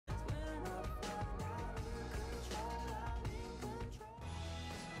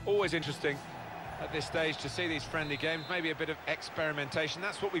Always interesting at this stage to see these friendly games, maybe a bit of experimentation.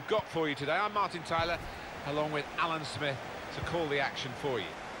 That's what we've got for you today. I'm Martin Tyler, along with Alan Smith, to call the action for you.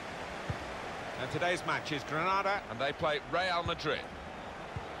 And today's match is Granada, and they play Real Madrid.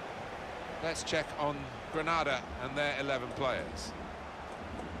 Let's check on Granada and their 11 players.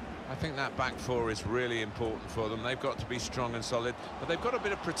 I think that back four is really important for them. They've got to be strong and solid, but they've got a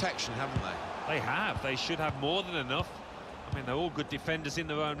bit of protection, haven't they? They have. They should have more than enough. I mean, they're all good defenders in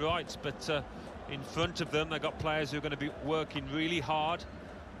their own rights, but in front of them, they've got players who are going to be working really hard.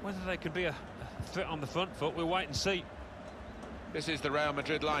 Whether they can be a threat on the front foot, we'll wait and see. This is the Real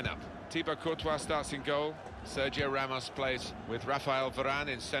Madrid lineup. Thibaut Courtois starts in goal. Sergio Ramos plays with Rafael Varane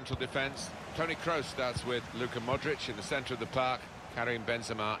in central defence. Toni Kroos starts with Luka Modric in the centre of the park. Karim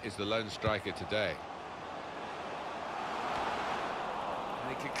Benzema is the lone striker today.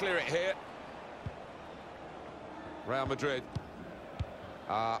 And he can clear it here. Real Madrid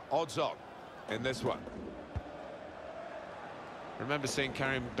are odds on in this one. Remember seeing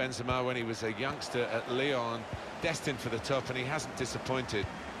Karim Benzema when he was a youngster at Lyon, destined for the top, and he hasn't disappointed.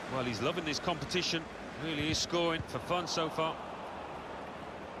 Well, he's loving this competition. Really is scoring for fun so far.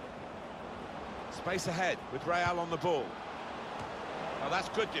 Space ahead with Real on the ball. Oh, that's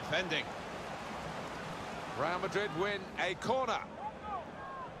good defending. Real Madrid win a corner.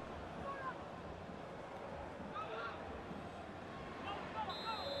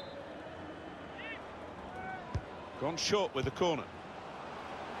 Gone short with the corner.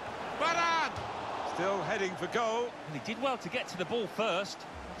 Varane! Still heading for goal. And he did well to get to the ball first.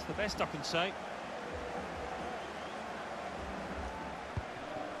 That's the best I can say.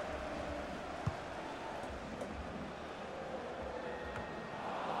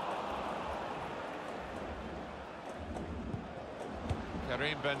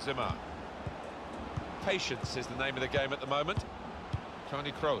 Karim Benzema. Patience is the name of the game at the moment.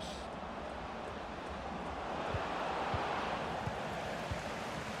 Toni Kroos.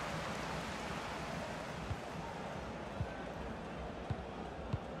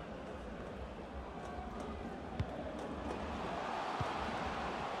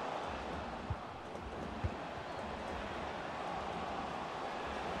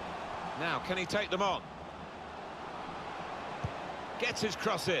 Now, can he take them on? Gets his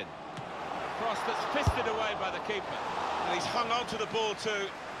cross in. Cross that's fisted away by the keeper. And he's hung on to the ball too.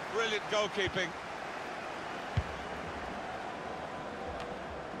 Brilliant goalkeeping.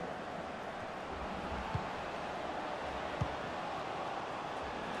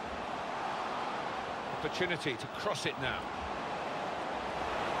 Opportunity to cross it now.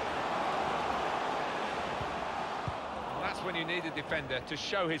 And that's when you need a defender to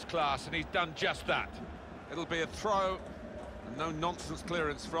show his class, and he's done just that. It'll be a throw. No nonsense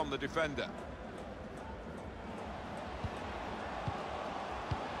clearance from the defender.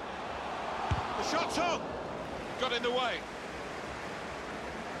 The shot's on! Got in the way.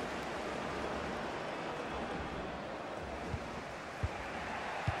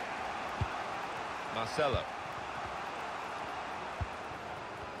 Marcelo.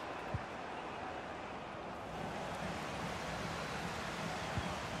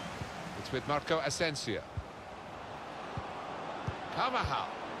 It's with Marco Asensio. Carvajal.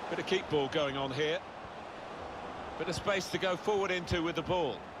 Bit of keep ball going on here. Bit of space to go forward into with the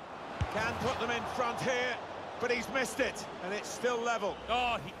ball. Can put them in front here, but he's missed it, and it's still level.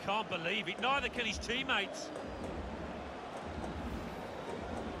 Oh, he can't believe it. Neither can his teammates.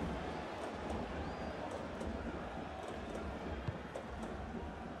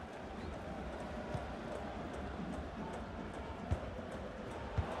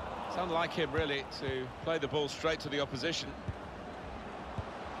 It's unlike him, really, to play the ball straight to the opposition.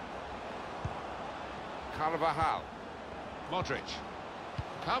 Carvajal. Modric.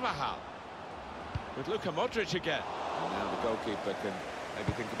 Carvajal. With Luka Modric again. And now the goalkeeper can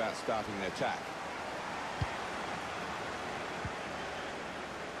maybe think about starting the attack.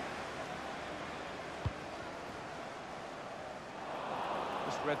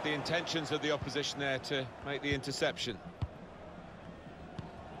 Just read the intentions of the opposition there to make the interception.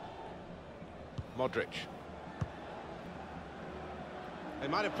 Modric. They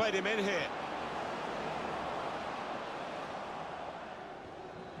might have played him in here.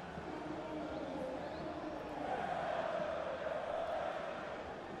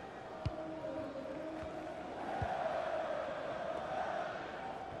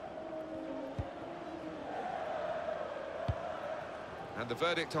 And the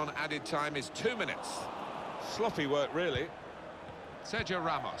verdict on added time is 2 minutes. Sloppy work, really. Sergio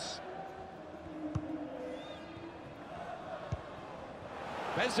Ramos.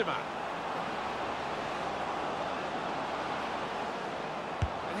 Benzema.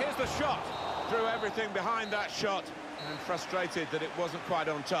 And here's the shot. Threw everything behind that shot and frustrated that it wasn't quite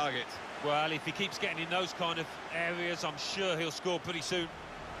on target. Well, if he keeps getting in those kind of areas, I'm sure he'll score pretty soon.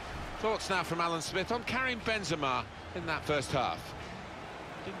 Thoughts now from Alan Smith on Karim Benzema in that first half.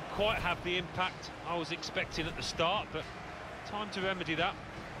 Didn't quite have the impact I was expecting at the start, but time to remedy that.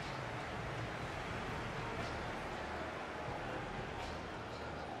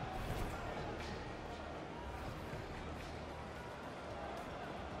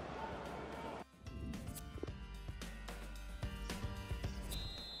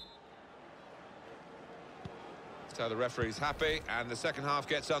 So the referee's happy, and the second half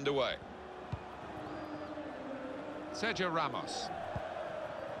gets underway. Sergio Ramos.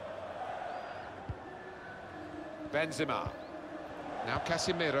 Benzema. Now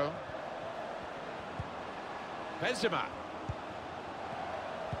Casemiro. Benzema.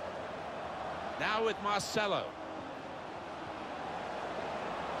 Now with Marcelo.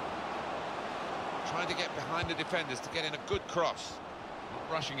 Trying to get behind the defenders to get in a good cross.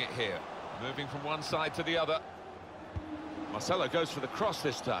 Not rushing it here. Moving from one side to the other. Marcelo goes for the cross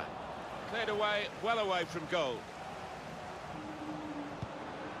this time. Cleared away, well away from goal.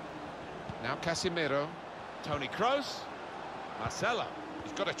 Now Casemiro. Toni Kroos. Marcelo.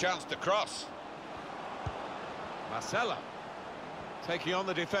 He's got a chance to cross. Marcelo. Taking on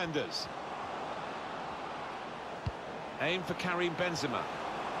the defenders. Aim for Karim Benzema.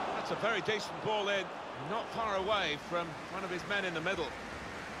 That's a very decent ball in. Not far away from one of his men in the middle.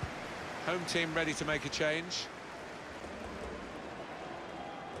 Home team ready to make a change.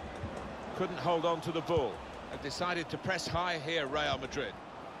 Couldn't hold on to the ball. Have decided to press high here, Real Madrid.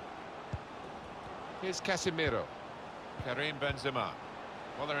 Here's Casemiro. Karim Benzema.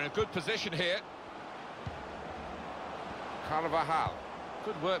 Well, they're in a good position here. Carvajal.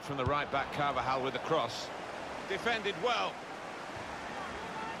 Good work from the right-back Carvajal with the cross. Defended well.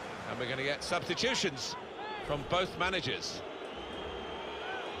 And we're going to get substitutions from both managers.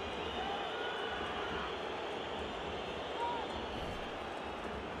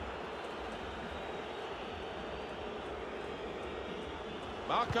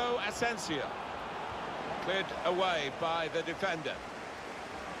 Marco Asensio. Cleared away by the defender.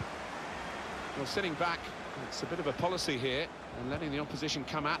 Well, sitting back, it's a bit of a policy here, and letting the opposition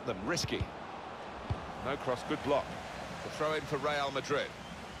come at them, risky. No cross, good block. The throw in for Real Madrid.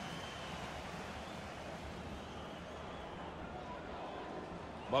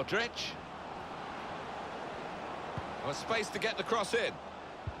 Modric. Well, space to get the cross in.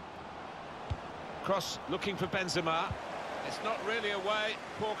 Cross looking for Benzema. It's not really away,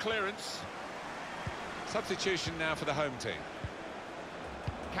 poor clearance. Substitution now for the home team.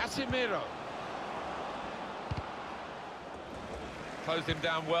 Casemiro. Closed him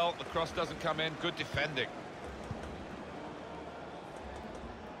down well, the cross doesn't come in, good defending.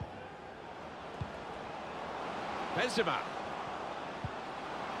 Benzema.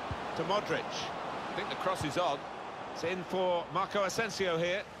 To Modric. I think the cross is on. It's in for Marco Asensio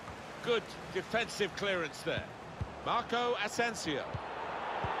here. Good defensive clearance there. Marco Asensio.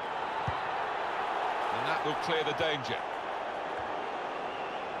 And that will clear the danger.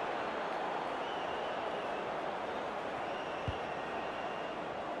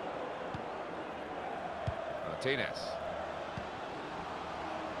 Martinez.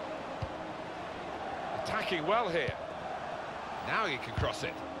 Attacking well here. Now he can cross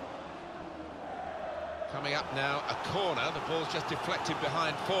it. Coming up now, a corner. The ball's just deflected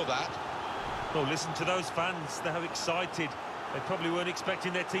behind for that. Well, listen to those fans. They're excited. They probably weren't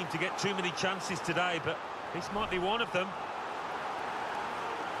expecting their team to get too many chances today, but this might be one of them.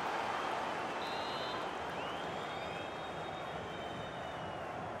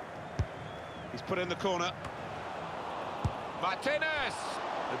 He's put in the corner. Martinez!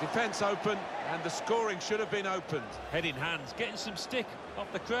 The defence open, and the scoring should have been opened. Head in hands, getting some stick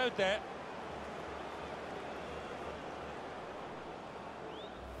off the crowd there.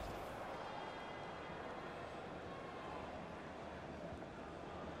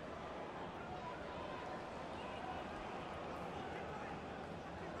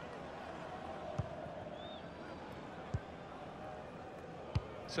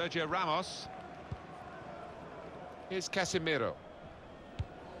 Sergio Ramos. Here's Casemiro.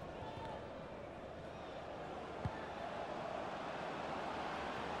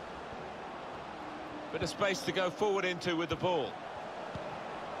 Bit of space to go forward into with the ball.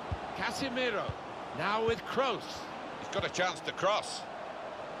 Casemiro. Now with Kroos. He's got a chance to cross.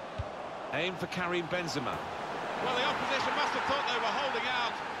 Aim for Karim Benzema. Well, the opposition must have thought they were holding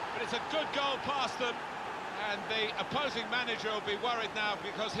out, but it's a good goal past them. And the opposing manager will be worried now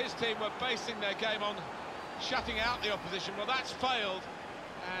because his team were basing their game on shutting out the opposition. Well, that's failed,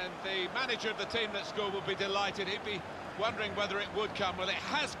 And the manager of the team that scored will be delighted. He'd be wondering whether it would come. Well, it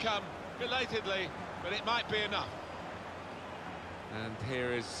has come belatedly, but it might be enough. And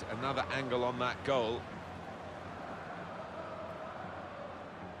here is another angle on that goal.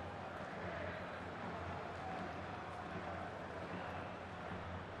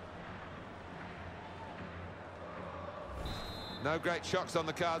 No great shocks on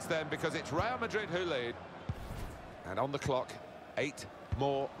the cards then, because it's Real Madrid who lead. And on the clock, 8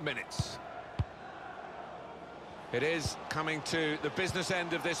 more minutes. It is coming to the business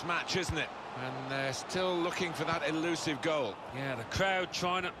end of this match, isn't it? And they're still looking for that elusive goal. Yeah, the crowd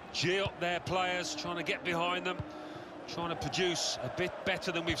trying to gee up their players, trying to get behind them, trying to produce a bit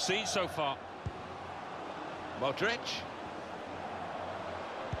better than we've seen so far. Modric.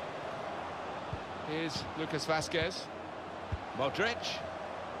 Here's Lucas Vazquez. Modric.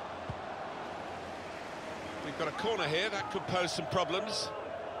 We've got a corner here, that could pose some problems.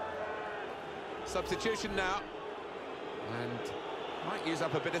 Substitution now. And might use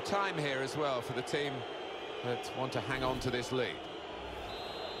up a bit of time here as well for the team that want to hang on to this lead.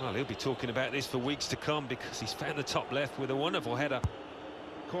 Well, he'll be talking about this for weeks to come, because he's found the top left with a wonderful header.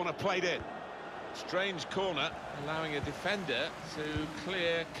 Corner played in. Strange corner, allowing a defender to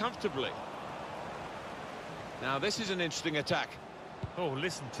clear comfortably. Now this is an interesting attack. Oh,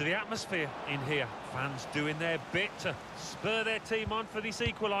 listen to the atmosphere in here. Fans doing their bit to spur their team on for this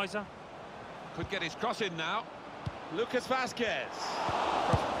equaliser. Could get his cross in now. Lucas Vazquez.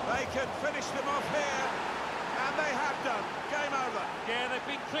 They can finish them off here, and they have done. Game over. Yeah, they've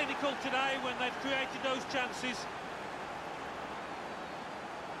been clinical today when they've created those chances.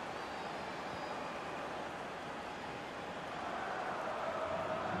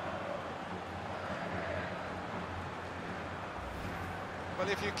 Well,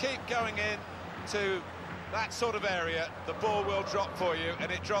 if you keep going in to that sort of area, the ball will drop for you, and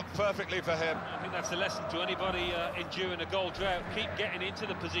it dropped perfectly for him. I think that's a lesson to anybody enduring a goal drought. Keep getting into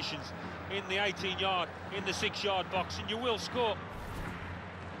the positions in the 18-yard, in the 6-yard box, and you will score.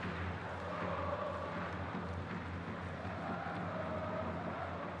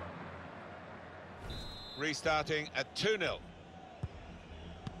 Restarting at 2-0.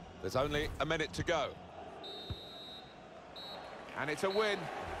 There's only a minute to go. And it's a win.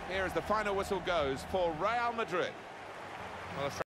 Here as the final whistle goes for Real Madrid. Well,